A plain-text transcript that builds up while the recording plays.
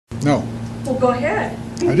No, Well, go ahead.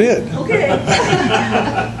 I did. Okay.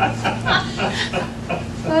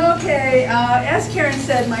 Okay, as Karen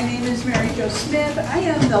said, my name is Mary Jo Smith. I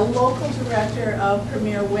am the local director of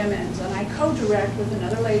Premier Women's, and I co-direct with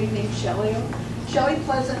another lady named Shelley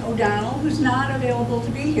Pleasant O'Donnell, who's not available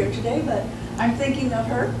to be here today, but I'm thinking of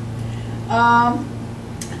her.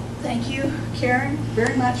 Thank you, Karen,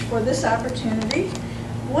 very much for this opportunity.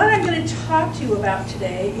 What I'm going to talk to you about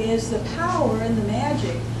today is the power and the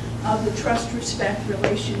magic of the trust-respect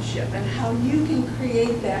relationship and how you can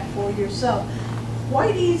create that for yourself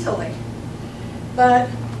quite easily. But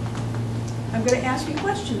I'm going to ask you a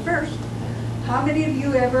question first. How many of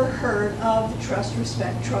you ever heard of the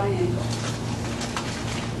trust-respect triangle?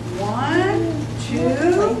 1,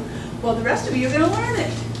 2. Well, the rest of you are going to learn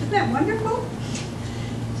it. Isn't that wonderful?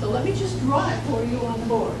 So let me just draw it for you on the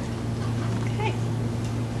board. Okay.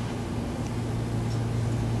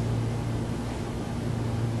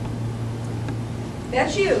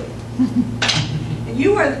 That's you. And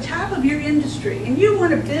you are the top of your industry, and you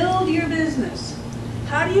want to build your business.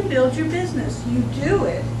 How do you build your business? You do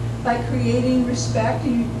it by creating respect,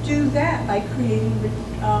 and you do that by creating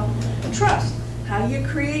trust. How do you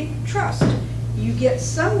create trust? You get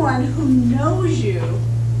someone who knows you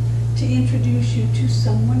to introduce you to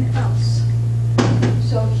someone else.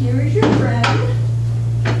 So here is your friend,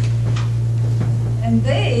 and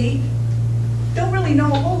they don't really know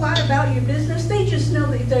a whole lot about your business. They just know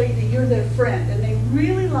that you're their friend, and they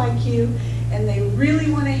really like you, and they really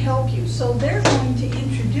want to help you. So they're going to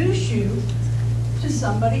introduce you to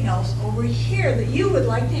somebody else over here that you would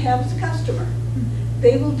like to have as a customer.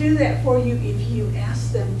 They will do that for you if you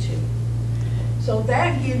ask them to. So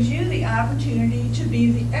that gives you the opportunity to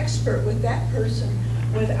be the expert with that person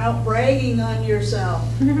without bragging on yourself.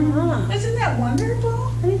 Isn't that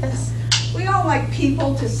wonderful? Yes. We all like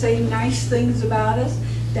people to say nice things about us.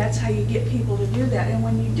 That's how you get people to do that. And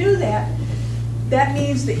when you do that, that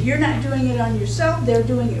means that you're not doing it on yourself, they're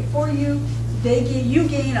doing it for you. You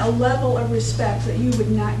gain a level of respect that you would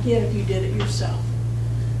not get if you did it yourself.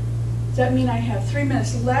 Does that mean I have 3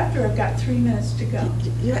 minutes left, or I've got 3 minutes to go?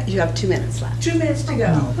 You have 2 minutes left. 2 minutes to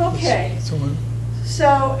go. Okay.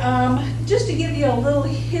 So just to give you a little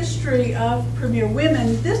history of Premier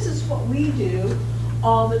Women, this is what we do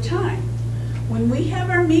all the time. When we have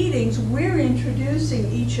our meetings, we're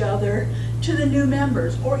introducing each other to the new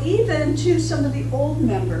members, or even to some of the old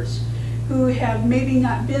members who have maybe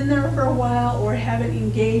not been there for a while or haven't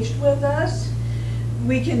engaged with us.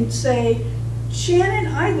 We can say, Shannon,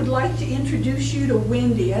 I would like to introduce you to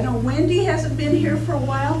Wendy. I know Wendy hasn't been here for a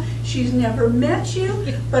while. She's never met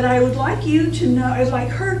you, but I would like you to know, I'd like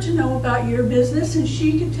her to know about your business, and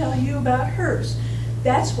she can tell you about hers.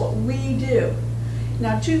 That's what we do.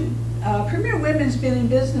 Now, Premier Women's been in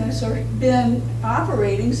business, or been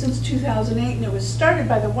operating since 2008, and it was started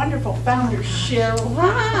by the wonderful founder, Cheryl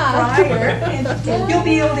Fryer, and you'll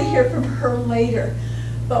be able to hear from her later.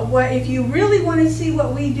 But if you really want to see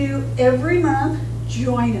what we do every month,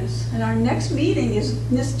 join us. And our next meeting is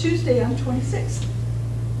this Tuesday on 26th.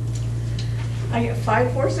 I get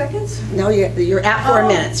 5 seconds? No, you're at 4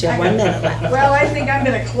 minutes. You have 1 minute left. Well, I think I'm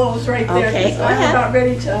going to close right there. Okay, go I'm ahead. about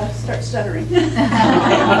ready to start stuttering.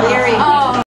 Very